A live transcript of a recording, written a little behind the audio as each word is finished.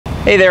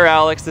Hey there,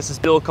 Alex. This is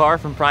Bill Carr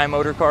from Prime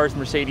Motor Cars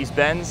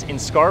Mercedes-Benz in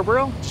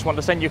Scarborough. Just wanted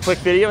to send you a quick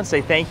video and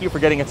say thank you for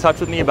getting in touch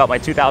with me about my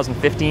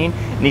 2015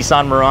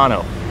 Nissan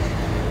Murano.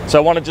 So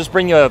I want to just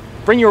bring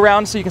you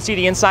around so you can see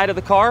the inside of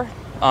the car.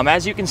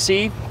 As you can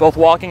see, both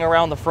walking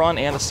around the front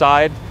and the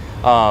side,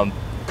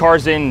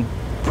 car's in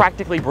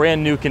practically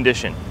brand new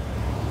condition.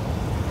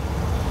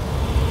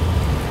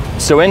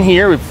 So in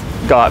here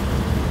we've got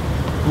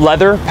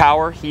leather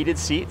power heated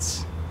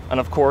seats and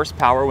of course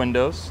power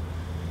windows,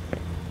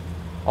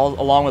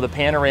 along with a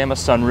panorama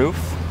sunroof.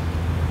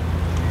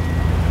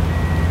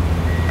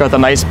 Got the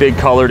nice big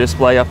color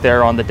display up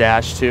there on the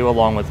dash too,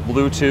 along with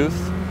Bluetooth,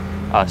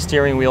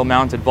 steering wheel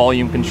mounted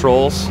volume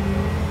controls.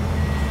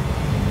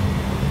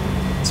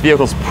 This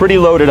vehicle's pretty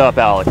loaded up,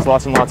 Alex.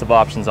 Lots and lots of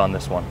options on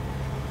this one.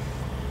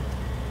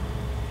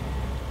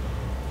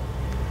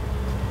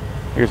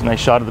 Here's a nice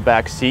shot of the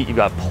back seat. You've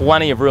got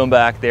plenty of room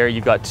back there.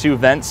 You've got two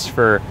vents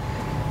for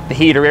the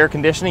heat or air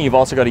conditioning. You've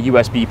also got a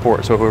USB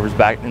port, so whoever's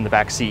back in the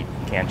back seat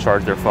can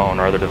charge their phone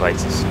or other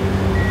devices.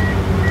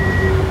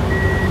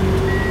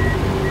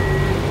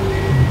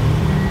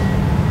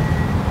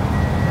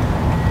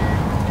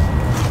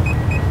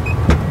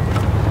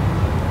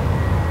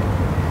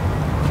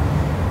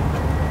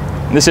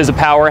 This is a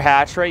power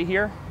hatch right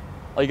here.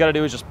 All you gotta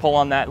do is just pull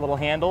on that little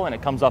handle and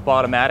it comes up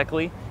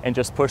automatically, and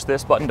just push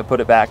this button to put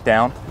it back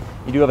down.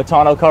 You do have a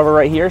tonneau cover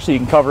right here, so you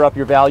can cover up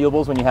your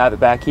valuables when you have it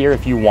back here.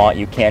 If you want,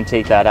 you can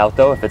take that out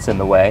though if it's in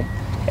the way.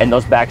 And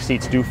those back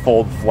seats do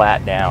fold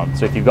flat down.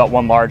 So if you've got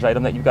one large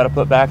item that you've got to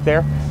put back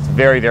there, it's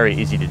very, very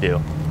easy to do.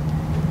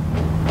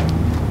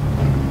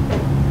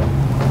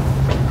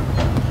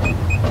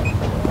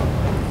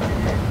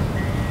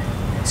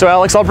 So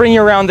Alex, I'll bring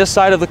you around this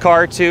side of the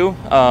car too.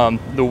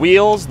 The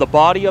wheels, the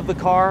body of the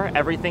car,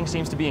 everything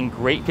seems to be in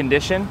great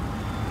condition.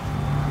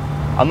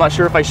 I'm not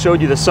sure if I showed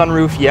you the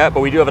sunroof yet,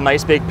 but we do have a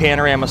nice big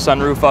panorama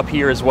sunroof up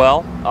here as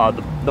well.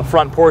 The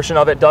front portion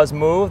of it does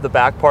move. The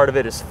back part of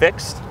it is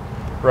fixed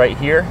right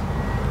here.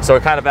 So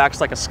it kind of acts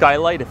like a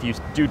skylight. If you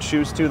do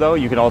choose to though,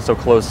 you can also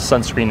close the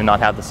sunscreen and not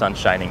have the sun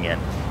shining in.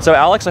 So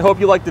Alex, I hope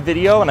you liked the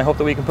video, and I hope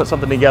that we can put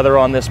something together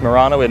on this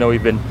Murano. I know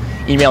we've been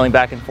emailing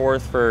back and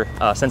forth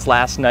since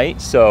last night,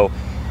 so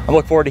I'm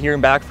looking forward to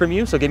hearing back from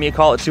you. So give me a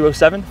call at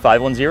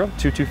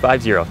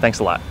 207-510-2250. Thanks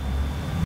a lot.